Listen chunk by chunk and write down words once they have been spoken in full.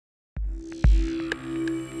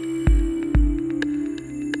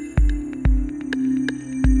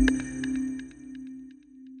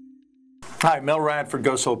Hi, Mel Radford,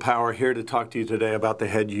 GoSol Power, here to talk to you today about the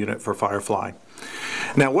head unit for Firefly.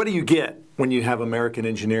 Now, what do you get when you have American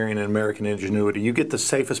engineering and American ingenuity? You get the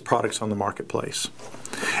safest products on the marketplace,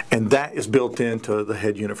 and that is built into the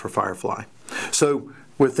head unit for Firefly. So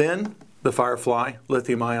within the Firefly,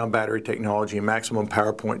 lithium-ion battery technology and maximum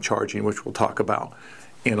power point charging, which we'll talk about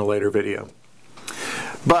in a later video.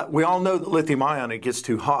 But we all know that lithium-ion, it gets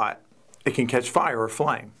too hot, it can catch fire or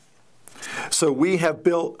flame. So we have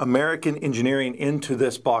built American engineering into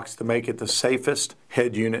this box to make it the safest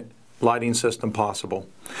head unit lighting system possible.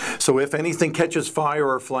 So if anything catches fire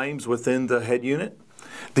or flames within the head unit,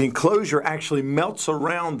 the enclosure actually melts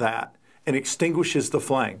around that and extinguishes the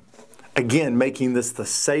flame. Again, making this the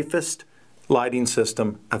safest lighting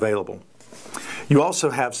system available. You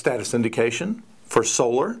also have status indication for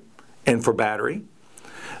solar and for battery.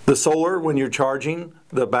 The solar, when you're charging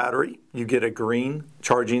the battery, you get a green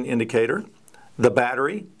charging indicator. The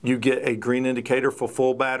battery, you get a green indicator for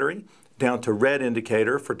full battery, down to red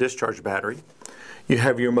indicator for discharge battery. You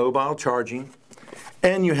have your mobile charging,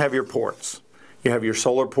 and you have your ports. You have your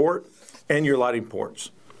solar port and your lighting ports.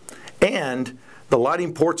 And the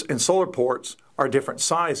lighting ports and solar ports are different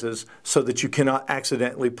sizes so that you cannot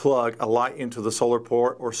accidentally plug a light into the solar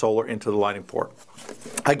port or solar into the lighting port.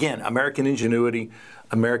 Again, American ingenuity,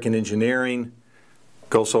 American engineering,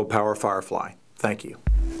 GoSol Power Firefly. Thank you.